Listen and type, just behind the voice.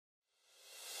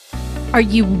Are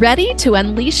you ready to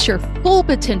unleash your full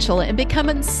potential and become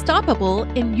unstoppable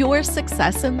in your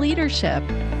success and leadership?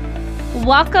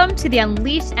 Welcome to the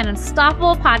Unleashed and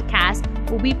Unstoppable podcast,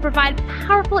 where we provide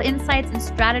powerful insights and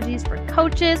strategies for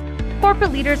coaches,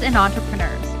 corporate leaders, and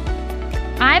entrepreneurs.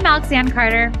 I'm Alexanne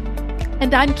Carter.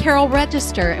 And I'm Carol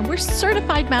Register, and we're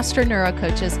certified master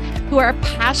neurocoaches who are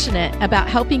passionate about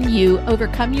helping you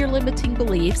overcome your limiting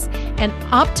beliefs and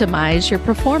optimize your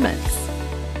performance.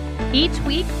 Each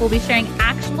week, we'll be sharing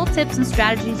actionable tips and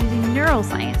strategies using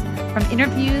neuroscience, from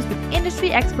interviews with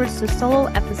industry experts to solo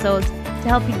episodes, to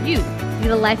help you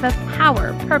lead a life of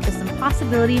power, purpose, and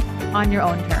possibility on your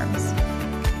own terms.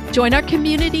 Join our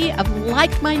community of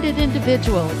like-minded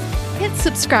individuals. Hit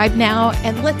subscribe now,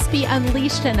 and let's be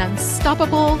unleashed and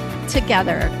unstoppable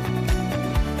together.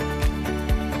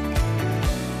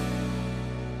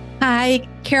 Hi,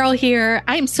 Carol here.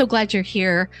 I'm so glad you're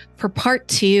here for part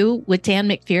 2 with Dan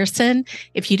McPherson.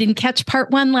 If you didn't catch part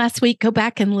 1 last week, go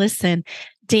back and listen.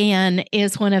 Dan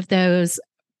is one of those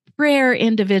rare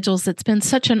individuals that's been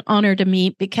such an honor to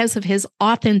meet because of his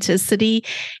authenticity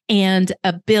and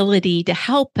ability to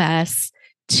help us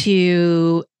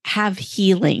to have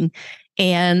healing.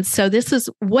 And so this is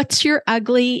What's Your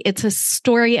Ugly? It's a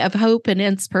story of hope and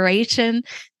inspiration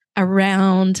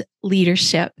around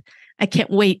leadership. I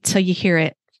can't wait till you hear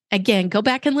it. Again, go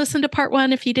back and listen to part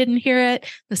 1 if you didn't hear it.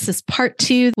 This is part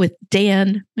 2 with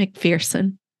Dan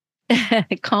McPherson.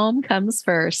 Calm comes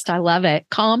first. I love it.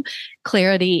 Calm,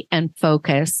 clarity, and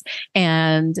focus.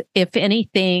 And if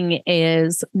anything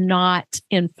is not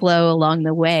in flow along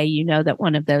the way, you know that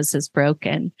one of those is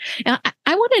broken. Now,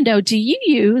 I want to know, do you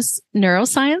use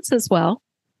neuroscience as well?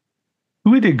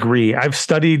 To a degree. I've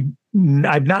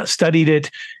not studied it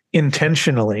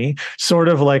intentionally, sort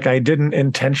of like I didn't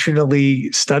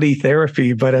intentionally study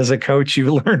therapy, but as a coach,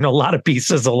 you learn a lot of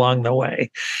pieces along the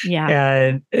way.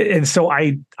 Yeah. And so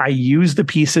I use the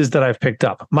pieces that I've picked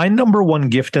up. My number one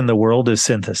gift in the world is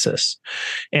synthesis.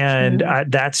 And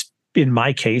that's, in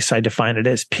my case, I define it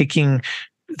as picking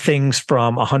things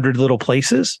from 100 little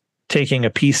places, taking a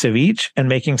piece of each and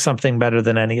making something better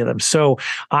than any of them. So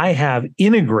I have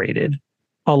integrated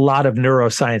a lot of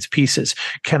neuroscience pieces.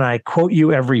 Can I quote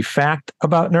you every fact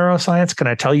about neuroscience? Can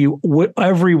I tell you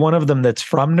every one of them that's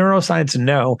from neuroscience?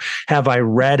 No. Have I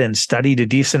read and studied a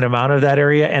decent amount of that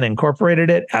area and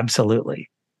incorporated it? Absolutely.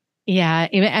 Yeah,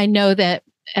 I know that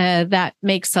that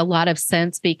makes a lot of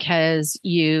sense because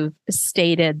you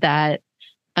stated that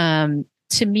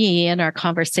to me in our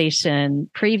conversation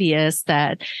previous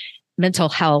that mental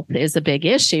health is a big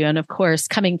issue. And of course,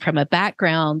 coming from a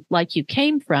background like you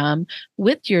came from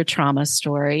with your trauma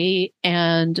story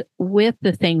and with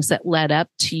the things that led up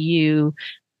to you,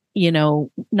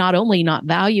 not only not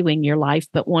valuing your life,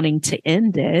 but wanting to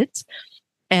end it.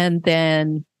 And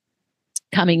then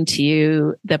coming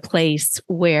to the place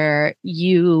where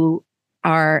you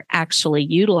are actually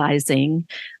utilizing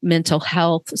mental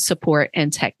health support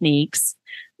and techniques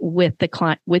with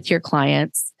with your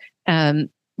clients.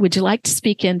 Would you like to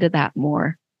speak into that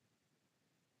more?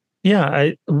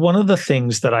 Yeah, one of the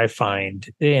things that I find,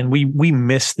 and we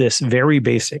miss this very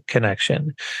basic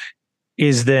connection,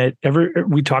 is that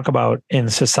we talk about in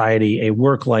society a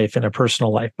work life and a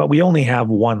personal life, but we only have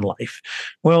one life.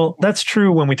 Well, that's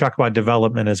true when we talk about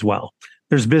development as well.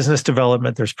 There's business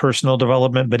development, there's personal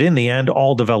development, but in the end,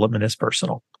 all development is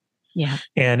personal. Yeah.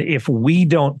 And if we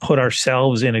don't put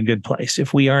ourselves in a good place,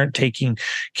 if we aren't taking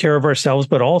care of ourselves,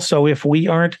 but also if we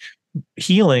aren't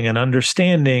healing and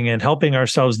understanding and helping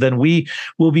ourselves, then we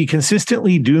will be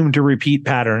consistently doomed to repeat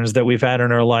patterns that we've had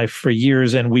in our life for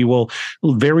years. And we will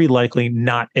very likely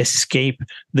not escape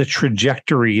the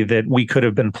trajectory that we could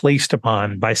have been placed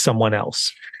upon by someone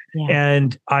else. Yeah.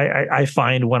 And I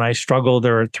find when I struggle,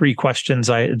 there are 3 questions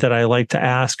that I like to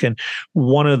ask. And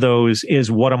one of those is,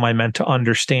 what am I meant to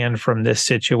understand from this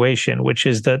situation? Which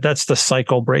is that's the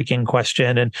cycle breaking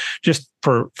question. And just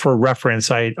for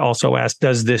reference, I also ask,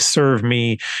 does this serve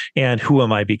me and who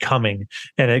am I becoming?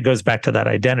 And it goes back to that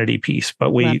identity piece.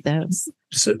 But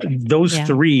those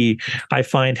 3 I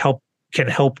find can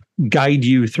help guide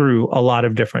you through a lot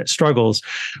of different struggles.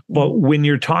 But when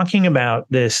you're talking about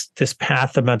this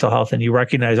path of mental health and you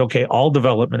recognize, okay, all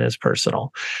development is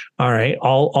personal. All right.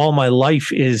 All my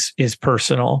life is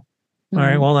personal. All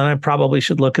right. Well, then I probably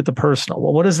should look at the personal.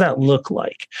 Well, what does that look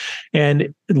like?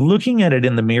 And looking at it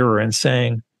in the mirror and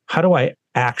saying, how do I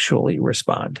actually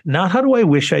respond? Not how do I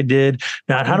wish I did,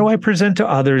 not how do I present to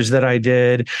others that I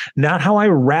did, not how I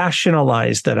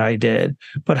rationalize that I did,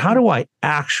 but how do I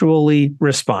actually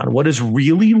respond? What is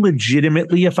really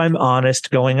legitimately, if I'm honest,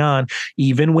 going on,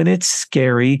 even when it's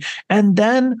scary? And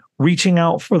then reaching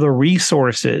out for the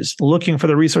resources, looking for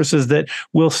the resources that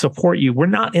will support you. We're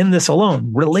not in this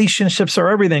alone. Relationships are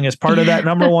everything as part of that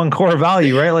number one core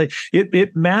value, right? Like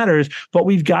it matters, but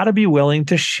we've got to be willing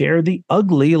to share the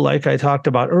ugly, like I talked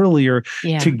about earlier,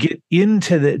 to get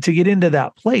into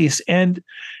that place. And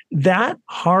that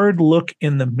hard look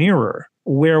in the mirror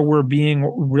where we're being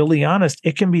really honest,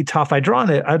 it can be tough. I draw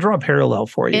a parallel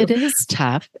for you. It is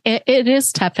tough. It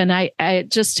is tough. And I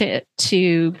just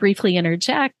to briefly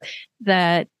interject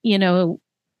that,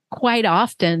 quite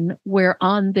often we're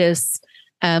on this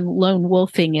lone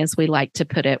wolfing, as we like to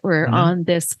put it. We're on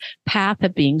this path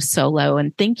of being solo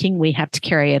and thinking we have to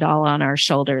carry it all on our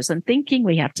shoulders and thinking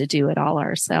we have to do it all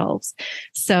ourselves.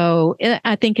 So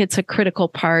I think it's a critical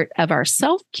part of our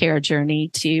self-care journey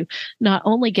to not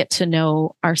only get to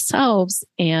know ourselves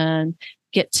and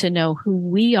get to know who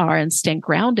we are and stand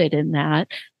grounded in that,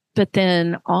 but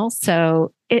then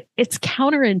also it's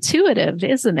counterintuitive,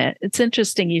 isn't it? It's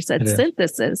interesting. You said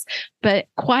synthesis, but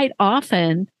quite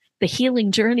often the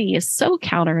healing journey is so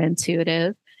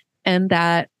counterintuitive, and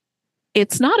that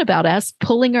it's not about us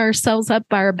pulling ourselves up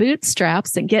by our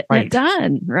bootstraps and getting it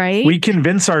done, right? We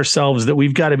convince ourselves that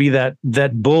we've got to be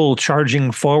that bull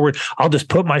charging forward. I'll just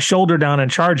put my shoulder down and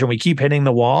charge, and we keep hitting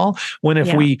the wall. When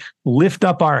if we lift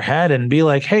up our head and be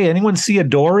like, hey, anyone see a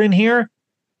door in here?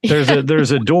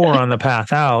 There's a door on the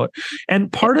path out.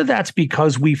 And part of that's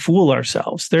because we fool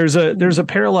ourselves. There's a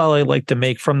parallel I like to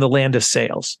make from the land of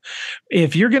sales.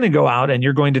 If you're going to go out and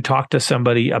you're going to talk to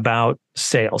somebody about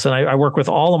sales, and I work with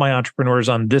all of my entrepreneurs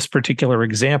on this particular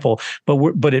example,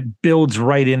 but it builds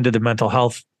right into the mental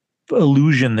health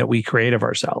illusion that we create of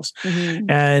ourselves.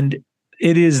 And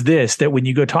it is this, that when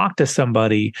you go talk to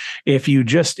somebody, if you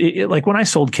just, like when I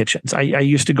sold kitchens, I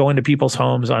used to go into people's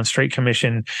homes on straight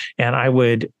commission, and I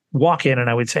would walk in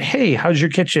and I would say, hey, how's your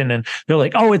kitchen? And they're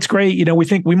like, oh, it's great. We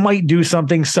think we might do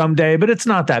something someday, but it's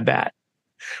not that bad.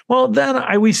 Well,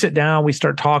 then we sit down, we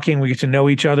start talking, we get to know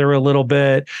each other a little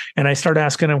bit. And I start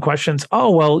asking them questions.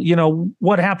 Oh, well,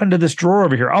 what happened to this drawer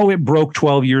over here? Oh, it broke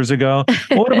 12 years ago.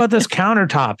 Well, what about this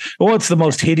countertop? Oh, it's the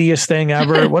most hideous thing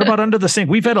ever. What about under the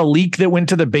sink? We've had a leak that went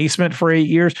to the basement for 8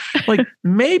 years. Like,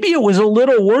 maybe it was a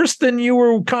little worse than you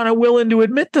were kind of willing to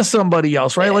admit to somebody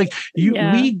else, right? Like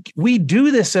we do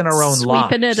this in our own lives.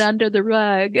 Sweeping it under the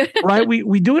rug. Right?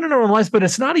 We do it in our own lives, but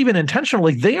it's not even intentional.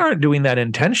 Like, they aren't doing that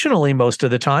intentionally most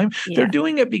of the time. They're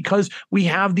doing it because we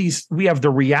have the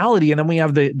reality, and then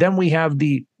we have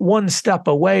the one step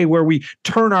away where we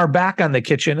turn our back on the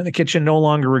kitchen and the kitchen no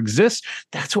longer exists.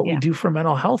 That's what we do for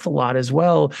mental health a lot as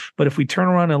well. But if we turn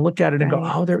around and look at it and go,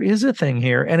 oh, there is a thing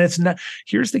here. And it's not,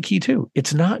 here's the key too.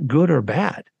 It's not good or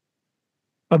bad.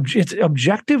 It's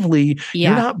objectively,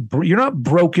 you're not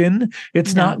broken.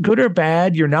 It's not good or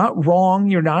bad. You're not wrong.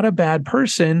 You're not a bad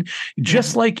person.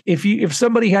 Just like if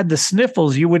somebody had the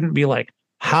sniffles, you wouldn't be like,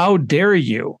 how dare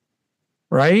you?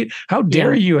 Right? How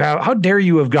dare you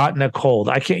have gotten a cold?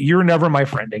 You're never my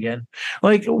friend again.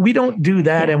 Like, we don't do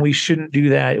that, and we shouldn't do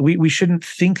that. We shouldn't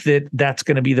think that that's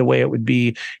going to be the way it would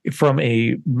be from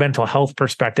a mental health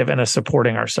perspective and a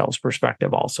supporting ourselves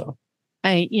perspective also.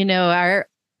 Our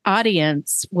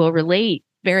audience will relate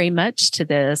very much to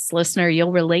this. Listener,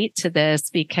 you'll relate to this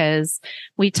because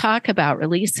we talk about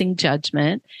releasing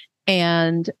judgment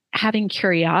and having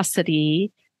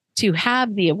curiosity to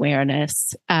have the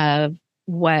awareness of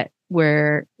what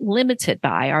we're limited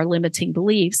by, our limiting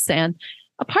beliefs. And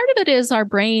a part of it is our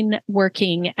brain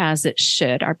working as it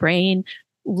should. Our brain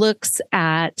looks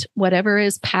at whatever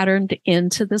is patterned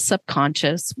into the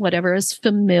subconscious, whatever is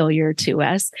familiar to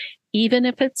us, even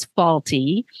if it's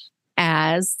faulty,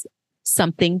 as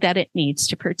something that it needs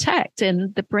to protect.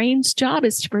 And the brain's job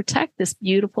is to protect this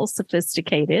beautiful,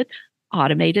 sophisticated,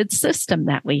 automated system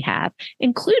that we have,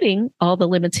 including all the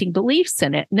limiting beliefs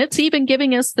in it. And it's even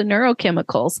giving us the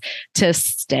neurochemicals to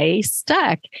stay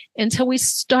stuck until we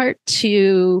start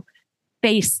to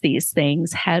face these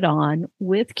things head on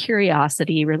with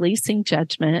curiosity, releasing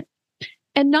judgment,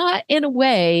 and not in a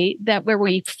way that where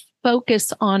we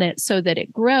focus on it so that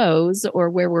it grows, or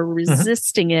where we're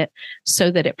resisting it so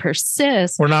that it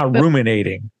persists. We're not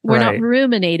ruminating. We're not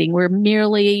ruminating. We're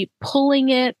merely pulling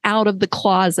it out of the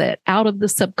closet, out of the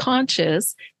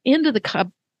subconscious, into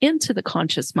the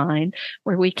conscious mind,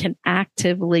 where we can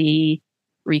actively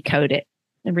recode it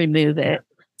and remove it.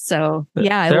 So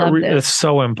I love this. It's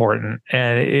so important.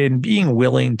 And in being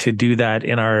willing to do that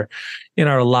in our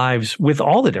lives with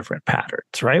all the different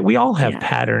patterns, right? We all have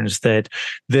patterns that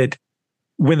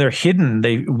when they're hidden,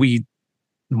 we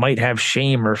might have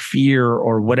shame or fear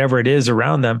or whatever it is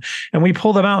around them. And we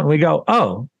pull them out and we go,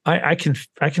 oh, I can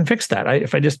fix that.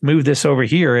 If I just move this over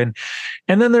here, and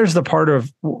then there's the part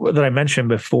of that I mentioned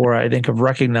before. I think of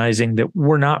recognizing that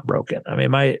we're not broken. I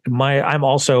mean, I'm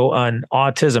also an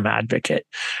autism advocate,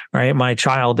 right? My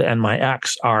child and my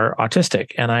ex are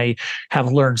autistic, and I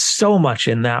have learned so much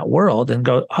in that world. And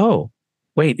go, oh,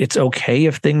 wait, it's okay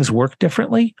if things work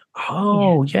differently.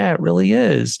 Oh, yeah, it really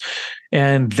is.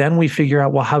 And then we figure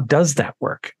out, well, how does that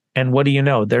work? And what do you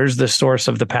know? There's the source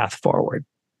of the path forward.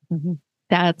 Mm-hmm.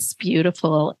 That's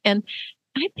beautiful. And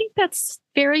I think that's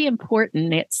very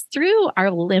important. It's through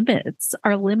our limits,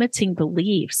 our limiting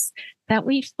beliefs, that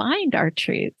we find our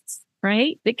truths,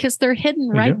 right? Because they're hidden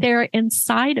right there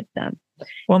inside of them.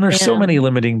 Well, and there's so many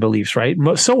limiting beliefs, right?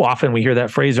 So often we hear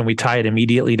that phrase and we tie it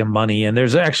immediately to money. And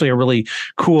there's actually a really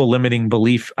cool limiting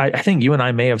belief. I think you and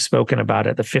I may have spoken about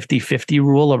it, the 50-50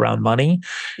 rule around money.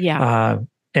 Yeah.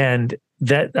 And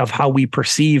that of how we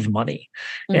perceive money.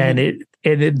 And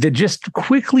it just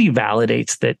quickly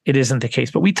validates that it isn't the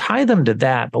case. But we tie them to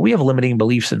that. But we have limiting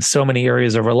beliefs in so many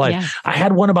areas of our life. Yeah. I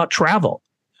had one about travel.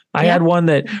 I had one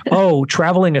that,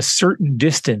 traveling a certain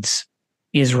distance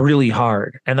is really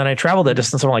hard. And then I traveled that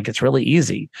distance. I'm like, it's really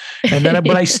easy. And then,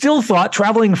 but I still thought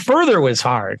traveling further was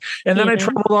hard. And then I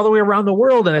traveled all the way around the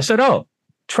world. And I said, oh,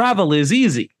 travel is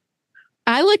easy.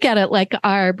 I look at it like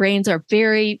our brains are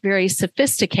very, very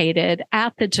sophisticated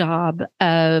at the job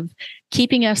of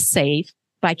keeping us safe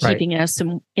by keeping us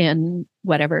in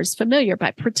whatever is familiar,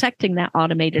 by protecting that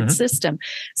automated system.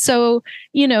 So,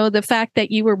 the fact that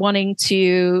you were wanting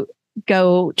to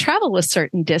go travel a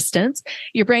certain distance,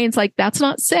 your brain's like, that's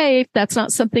not safe. That's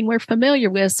not something we're familiar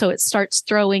with. So it starts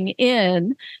throwing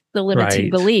in the limiting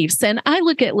beliefs. And I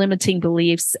look at limiting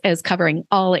beliefs as covering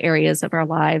all areas of our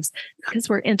lives because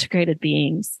we're integrated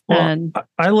beings. Well, and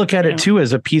I look at it too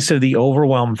as a piece of the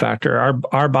overwhelm factor.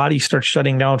 Our body starts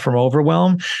shutting down from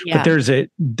overwhelm. But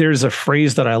there's a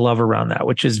phrase that I love around that,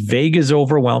 which is vague is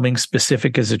overwhelming,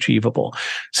 specific is achievable.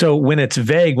 So when it's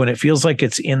vague, when it feels like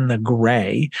it's in the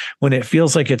gray, when it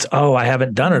feels like it's, I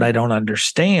haven't done it, I don't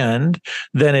understand,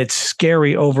 then it's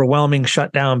scary, overwhelming,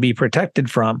 shut down, be protected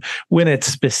from. When it's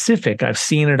specific, I've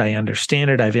seen it, I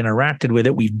understand it, I've interacted with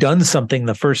it, we've done something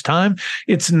the first time,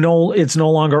 it's no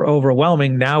longer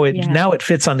overwhelming. Now it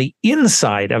fits on the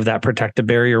inside of that protective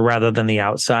barrier rather than the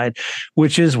outside,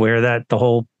 which is where the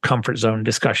whole comfort zone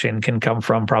discussion can come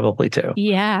from probably too.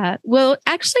 Yeah. Well,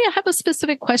 actually, I have a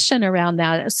specific question around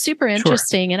that. It's super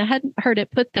interesting. And I hadn't heard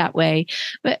it put that way.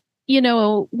 But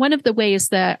one of the ways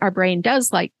that our brain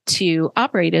does like to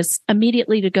operate is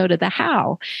immediately to go to the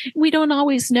how. We don't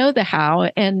always know the how,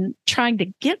 and trying to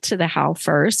get to the how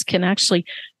first can actually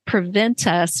prevent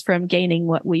us from gaining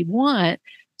what we want.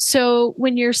 So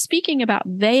when you're speaking about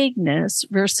vagueness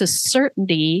versus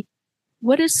certainty,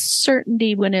 what is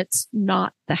certainty when it's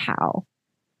not the how?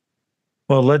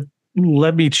 Well,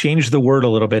 let me change the word a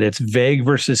little bit. It's vague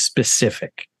versus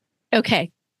specific.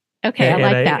 Okay. I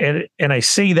like that. And I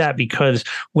say that because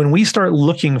when we start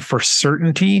looking for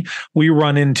certainty, we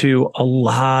run into a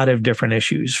lot of different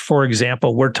issues. For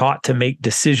example, we're taught to make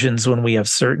decisions when we have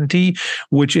certainty,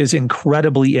 which is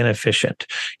incredibly inefficient.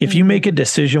 If you make a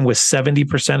decision with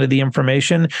 70% of the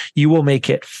information, you will make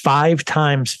it 5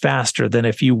 times faster than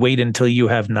if you wait until you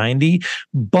have 90.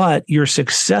 But your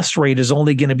success rate is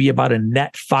only going to be about a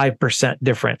net 5%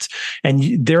 difference.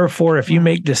 And therefore, if you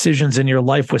make decisions in your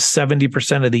life with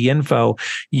 70% of the info,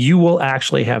 you will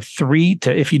actually have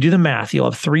if you do the math,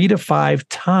 you'll have 3 to 5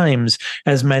 times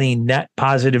as many net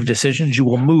positive decisions. You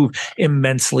will move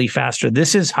immensely faster.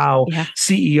 This is how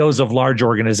CEOs of large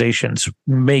organizations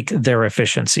make their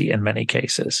efficiency in many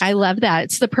cases. I love that.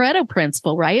 It's the Pareto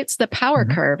principle, right? It's the power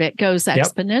curve. It goes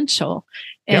exponential.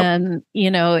 And,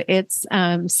 it's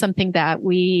something that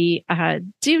we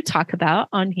do talk about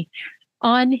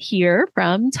on here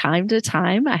from time to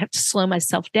time. I have to slow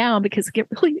myself down because I get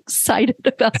really excited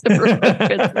about the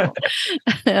Pareto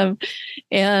principle.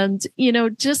 And,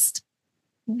 just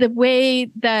the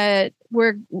way that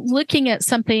we're looking at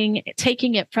something,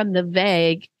 taking it from the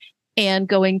vague and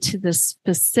going to the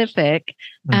specific,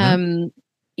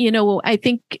 I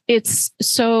think it's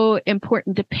so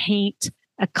important to paint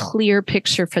a clear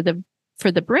picture for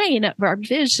the brain of our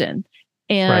vision.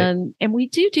 And we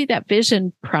do that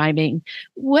vision priming.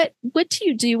 What do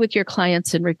you do with your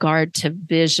clients in regard to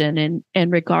vision and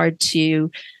in regard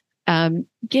to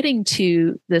getting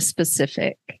to the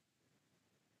specific?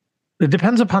 It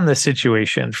depends upon the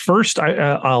situation. First,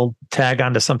 I'll tag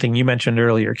onto something you mentioned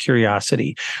earlier,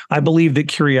 curiosity. I believe that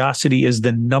curiosity is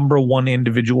the number one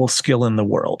individual skill in the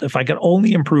world. If I could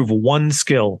only improve one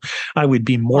skill, I would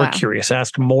be more curious,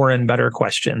 ask more and better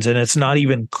questions. And it's not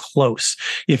even close.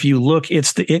 If you look,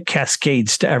 it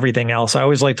cascades to everything else. I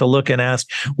always like to look and ask,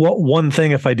 what one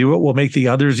thing, if I do it, will make the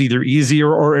others either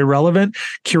easier or irrelevant?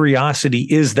 Curiosity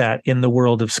is that in the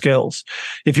world of skills.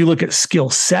 If you look at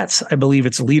skill sets, I believe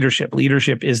it's leadership.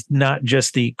 Leadership is not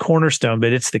just the cornerstone,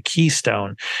 but it's the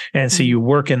keystone. And so you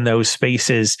work in those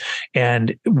spaces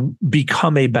and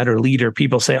become a better leader.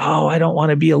 People say, oh, I don't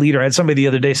want to be a leader. I had somebody the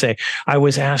other day say, I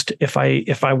was asked if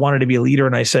I wanted to be a leader,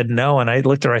 and I said no. And I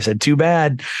looked at her, I said, too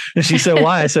bad. And she said,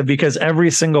 why? I said, because every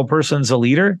single person's a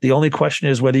leader. The only question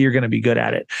is whether you're going to be good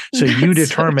at it. So you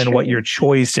determine what your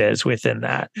choice is within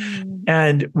that.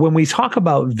 And when we talk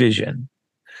about vision,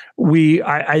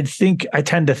 I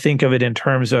tend to think of it in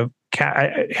terms of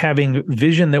having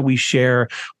vision that we share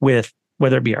with,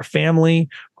 whether it be our family,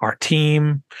 our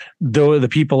team, the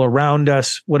people around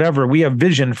us, whatever. We have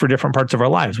vision for different parts of our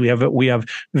lives. We have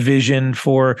vision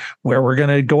for where we're going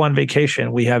to go on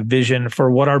vacation. We have vision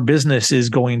for what our business is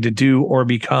going to do or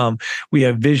become. We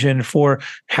have vision for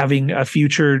having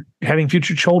future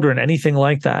children, anything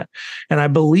like that. And I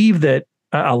believe that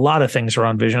a lot of things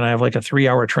around vision. I have like a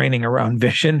 3-hour training around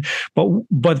vision, but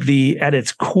at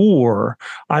its core,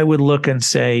 I would look and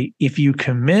say, if you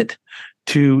commit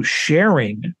to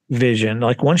sharing vision,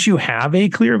 like once you have a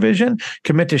clear vision,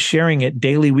 commit to sharing it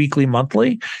daily, weekly,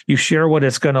 monthly. You share what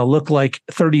it's going to look like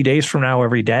 30 days from now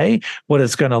every day, what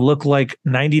it's going to look like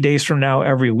 90 days from now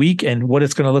every week, and what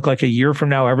it's going to look like a year from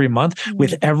now every month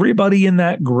with everybody in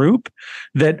that group,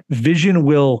 that vision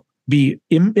will be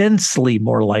immensely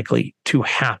more likely to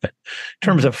happen. In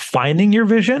terms of finding your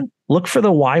vision, look for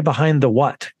the why behind the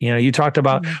what. You talked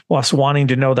about us wanting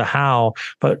to know the how,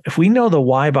 but if we know the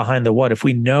why behind the what, if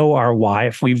we know our why,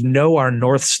 if we know our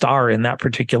North Star in that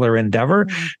particular endeavor,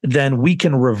 then we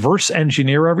can reverse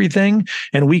engineer everything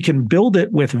and we can build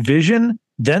it with vision,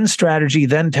 then strategy,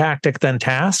 then tactic, then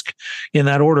task. In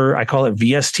that order, I call it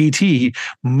VSTT.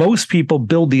 Most people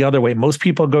build the other way. Most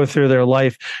people go through their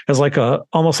life as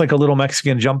almost like a little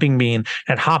Mexican jumping bean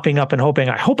and hopping up and hoping,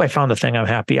 I hope I found the thing I'm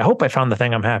happy. I hope I found the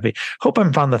thing I'm happy. Hope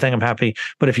I found the thing I'm happy.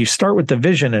 But if you start with the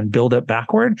vision and build it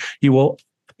backward, you will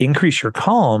increase your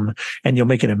calm and you'll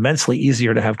make it immensely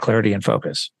easier to have clarity and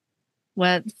focus.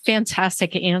 What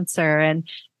fantastic answer. And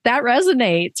that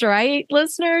resonates, right,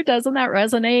 listener? Doesn't that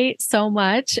resonate so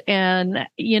much? And,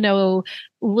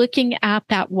 looking at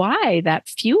that why, that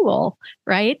fuel,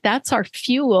 right? That's our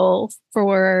fuel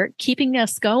for keeping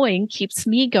us going, keeps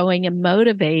me going and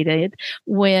motivated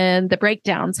when the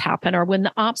breakdowns happen or when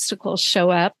the obstacles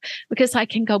show up, because I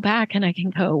can go back and I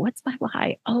can go, what's my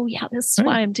why? Oh yeah, this is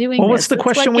why I'm doing this. What's the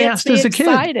question we asked as a kid?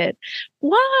 Excited.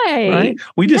 Why? Right?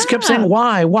 We just kept saying,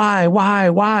 why?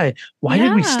 Why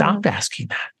did we stop asking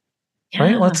that?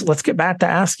 Right? Let's get back to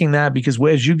asking that, because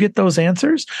as you get those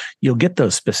answers, you'll get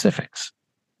those specifics.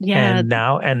 Yeah.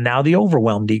 And now the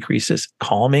overwhelm decreases,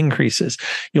 calm increases.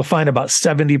 You'll find about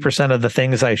 70% of the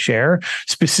things I share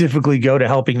specifically go to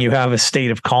helping you have a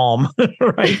state of calm,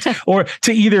 right? Or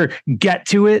to either get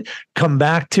to it, come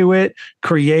back to it,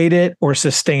 create it, or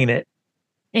sustain it.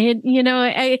 And,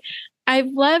 I've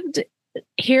loved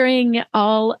hearing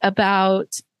all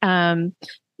about,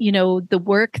 the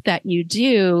work that you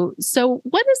do. So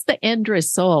what is the end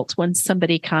result when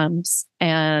somebody comes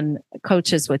and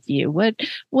coaches with you?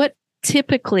 What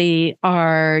typically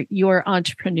are your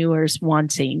entrepreneurs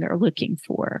wanting or looking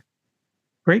for?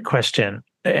 Great question.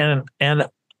 And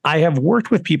I have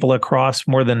worked with people across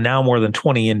more than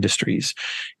 20 industries,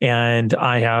 and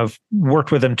I have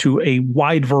worked with them to a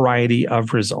wide variety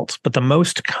of results. But the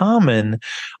most common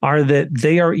are that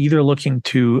they are either looking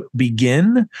to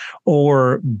begin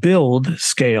or build,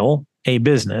 scale a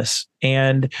business,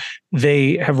 and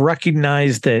they have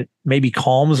recognized that maybe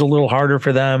calm is a little harder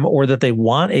for them, or that they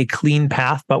want a clean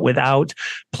path, but without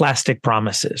plastic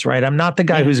promises, right? I'm not the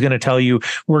guy who's going to tell you,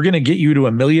 we're going to get you to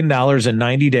 $1 million in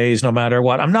 90 days, no matter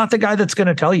what. I'm not the guy that's going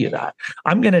to tell you that.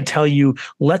 I'm going to tell you,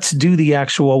 let's do the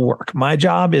actual work. My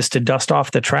job is to dust off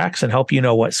the tracks and help you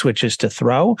know what switches to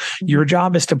throw. Your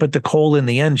job is to put the coal in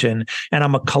the engine. And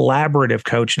I'm a collaborative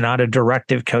coach, not a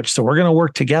directive coach. So we're going to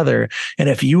work together. And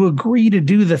if you agree to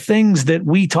do the things that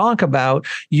we talk about,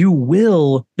 you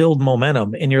will build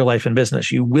momentum in your life and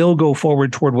business. You will go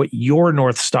forward toward what your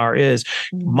North Star is.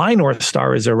 My North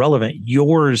Star is irrelevant.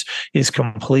 Yours is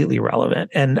completely relevant.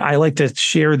 And I like to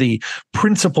share the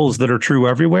principles that are true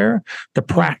everywhere, the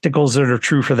practicals that are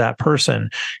true for that person.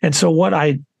 And so what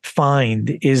I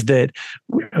find is that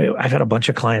I've had a bunch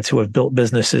of clients who have built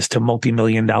businesses to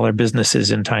multi-million-dollar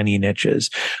businesses in tiny niches.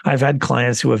 I've had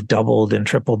clients who have doubled and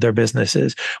tripled their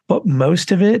businesses, but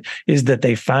most of it is that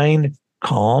they find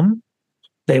calm.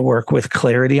 They work with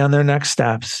clarity on their next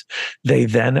steps. They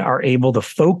then are able to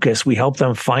focus. We help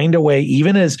them find a way,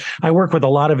 even as I work with a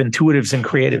lot of intuitives and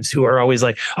creatives who are always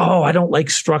like, oh, I don't like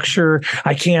structure.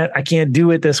 I can't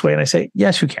do it this way. And I say,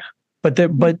 yes, you can.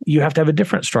 But you have to have a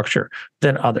different structure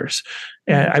than others.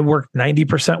 And I work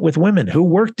 90% with women who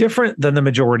work different than the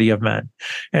majority of men.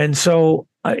 And so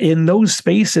in those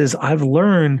spaces, I've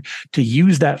learned to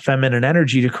use that feminine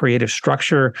energy to create a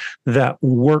structure that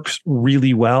works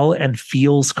really well and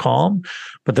feels calm.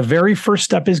 But the very first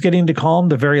step is getting to calm.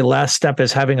 The very last step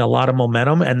is having a lot of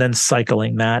momentum and then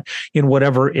cycling that in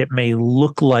whatever it may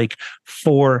look like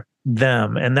for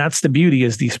them. And that's the beauty,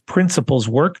 is these principles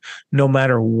work no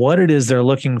matter what it is they're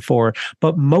looking for.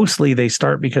 But mostly they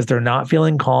start because they're not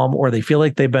feeling calm, or they feel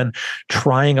like they've been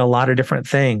trying a lot of different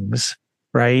things,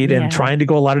 right? Yeah. And trying to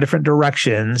go a lot of different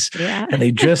directions. Yeah. And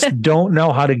they just don't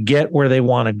know how to get where they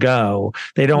want to go.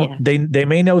 They don't, they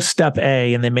may know step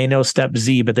A and they may know step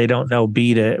Z, but they don't know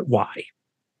B to Y.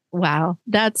 Wow.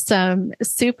 That's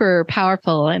super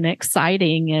powerful and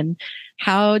exciting. And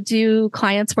how do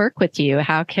clients work with you?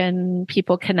 How can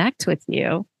people connect with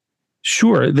you?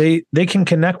 Sure. They can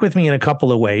connect with me in a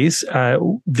couple of ways.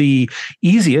 The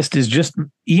easiest is just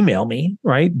email me,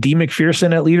 right?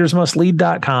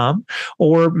 dmcpherson@leadersmustlead.com,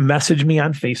 or message me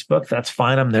on Facebook. That's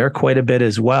fine. I'm there quite a bit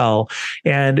as well.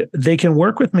 And they can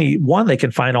work with me. One, they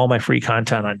can find all my free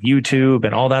content on YouTube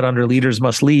and all that under Leaders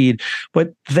Must Lead.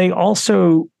 But they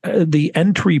also, the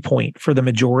entry point for the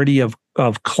majority of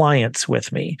clients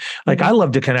with me. Like, I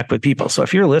love to connect with people. So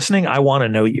if you're listening, I want to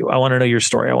know you. I want to know your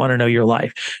story. I want to know your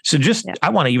life. So I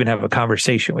want to even have a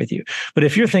conversation with you. But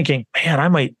if you're thinking, man, I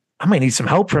might need some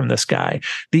help from this guy.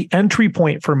 The entry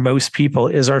point for most people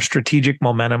is our strategic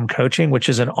momentum coaching, which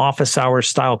is an office hour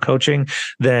style coaching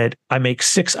that I make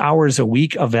 6 hours a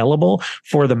week available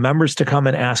for the members to come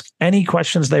and ask any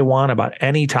questions they want about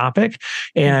any topic.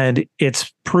 And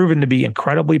it's proven to be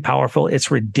incredibly powerful.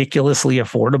 It's ridiculously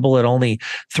affordable at only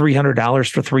 $300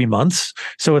 for 3 months.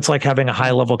 So it's like having a high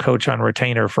level coach on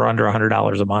retainer for under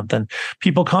 $100 a month. And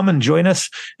people come and join us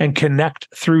and connect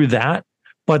through that.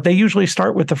 But they usually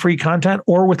start with the free content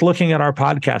or with looking at our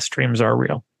podcast streams are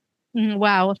real.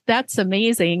 Wow, that's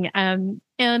amazing. And,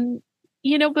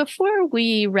 before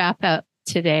we wrap up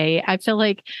today, I feel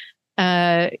like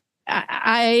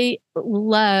I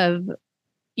love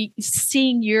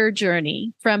seeing your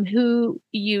journey from who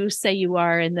you say you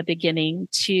are in the beginning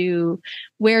to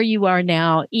where you are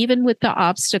now, even with the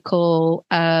obstacle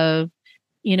of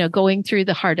going through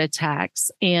the heart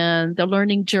attacks and the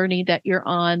learning journey that you're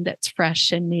on that's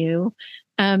fresh and new.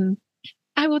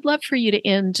 I would love for you to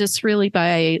end just really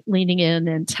by leaning in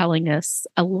and telling us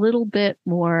a little bit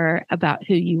more about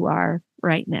who you are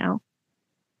right now.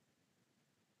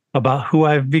 About who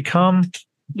I've become?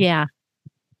 Yeah.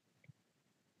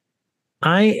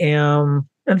 I am,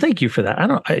 and thank you for that.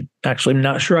 I actually am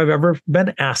not sure I've ever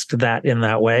been asked that in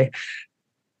that way.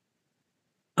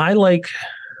 I like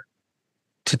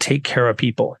to take care of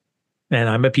people, and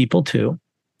I'm a people too.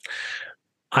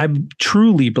 I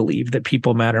truly believe that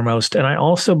people matter most. And I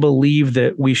also believe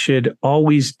that we should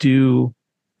always do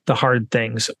the hard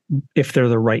things if they're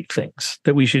the right things,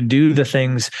 that we should do the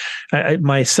things.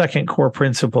 My second core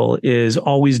principle is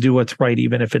always do what's right,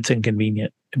 even if it's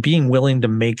inconvenient, being willing to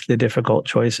make the difficult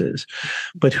choices.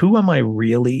 But who am I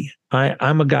really?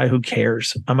 I'm a guy who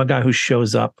cares. I'm a guy who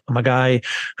shows up. I'm a guy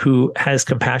who has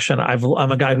compassion.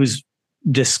 I'm a guy who's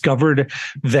discovered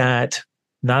that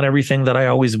not everything that I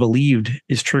always believed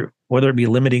is true, whether it be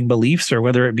limiting beliefs or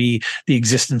whether it be the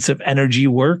existence of energy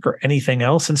work or anything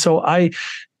else. And so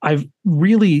I've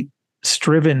really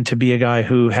striven to be a guy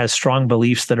who has strong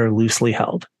beliefs that are loosely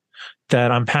held,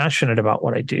 that I'm passionate about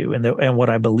what I do and what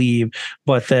I believe,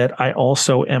 but that I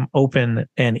also am open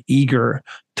and eager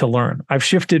to learn. I've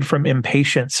shifted from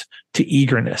impatience to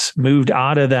eagerness, moved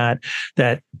out of that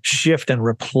shift and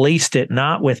replaced it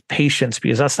not with patience,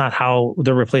 because that's not how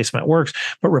the replacement works,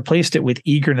 but replaced it with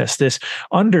eagerness, this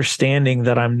understanding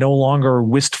that I'm no longer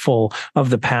wistful of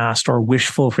the past or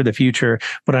wishful for the future,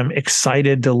 but I'm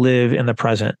excited to live in the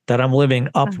present, that I'm living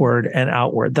upward and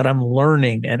outward, that I'm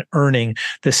learning and earning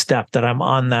the step, that I'm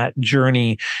on that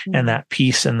journey and that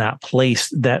peace and that place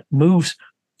that moves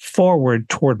forward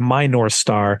toward my North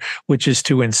Star, which is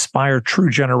to inspire true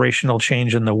generational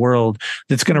change in the world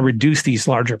that's going to reduce these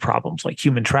larger problems like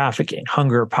human trafficking,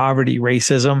 hunger, poverty,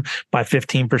 racism by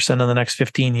 15% in the next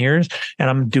 15 years. And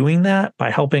I'm doing that by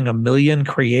helping 1 million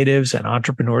creatives and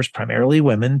entrepreneurs, primarily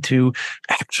women, to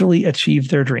actually achieve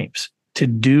their dreams, to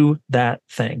do that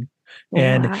thing.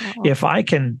 And if I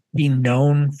can be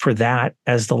known for that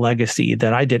as the legacy,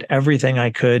 that I did everything I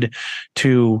could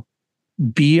to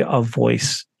be a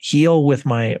voice, heal with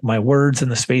my words and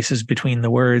the spaces between the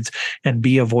words, and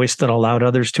be a voice that allowed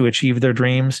others to achieve their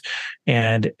dreams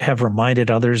and have reminded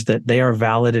others that they are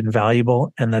valid and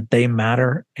valuable and that they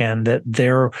matter and that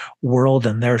their world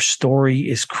and their story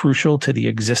is crucial to the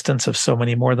existence of so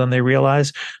many more than they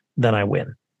realize, then I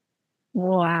win.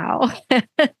 Wow.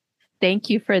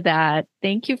 Thank you for that.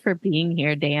 Thank you for being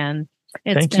here, Dan.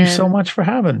 Thank you so much for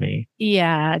having me.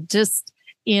 Yeah, just,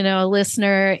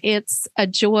 listener, it's a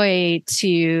joy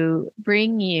to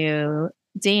bring you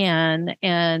Dan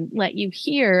and let you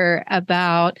hear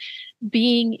about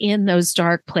being in those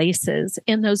dark places,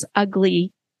 in those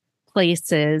ugly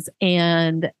places,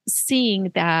 and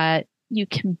seeing that you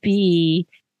can be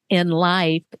in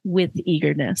life with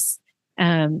eagerness.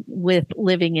 With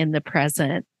living in the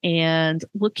present and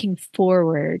looking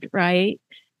forward, right?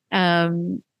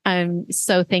 I'm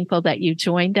so thankful that you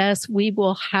joined us. We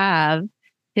will have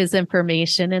his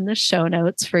information in the show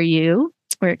notes for you.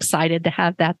 We're excited to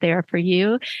have that there for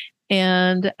you.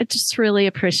 And I just really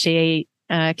appreciate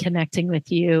connecting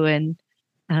with you and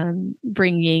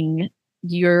bringing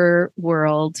your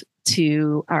world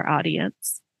to our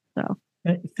audience. So.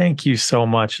 Thank you so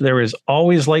much. There is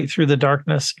always light through the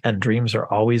darkness, and dreams are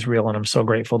always real. And I'm so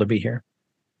grateful to be here.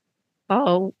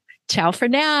 Oh, ciao for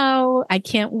now. I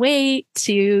can't wait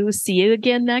to see you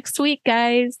again next week,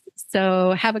 guys.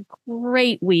 So have a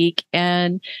great week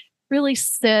and really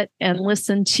sit and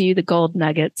listen to the gold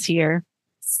nuggets here.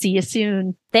 See you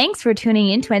soon. Thanks for tuning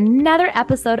in to another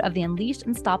episode of the Unleashed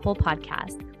Unstoppable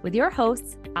podcast with your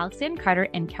hosts, Alexandra Carter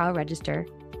and Carol Register.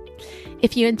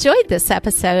 If you enjoyed this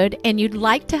episode and you'd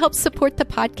like to help support the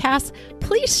podcast,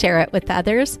 please share it with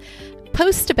others,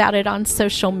 post about it on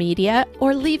social media,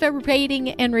 or leave a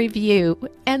rating and review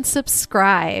and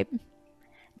subscribe.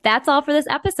 That's all for this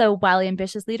episode, Wildly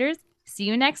Ambitious Leaders. See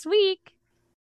you next week.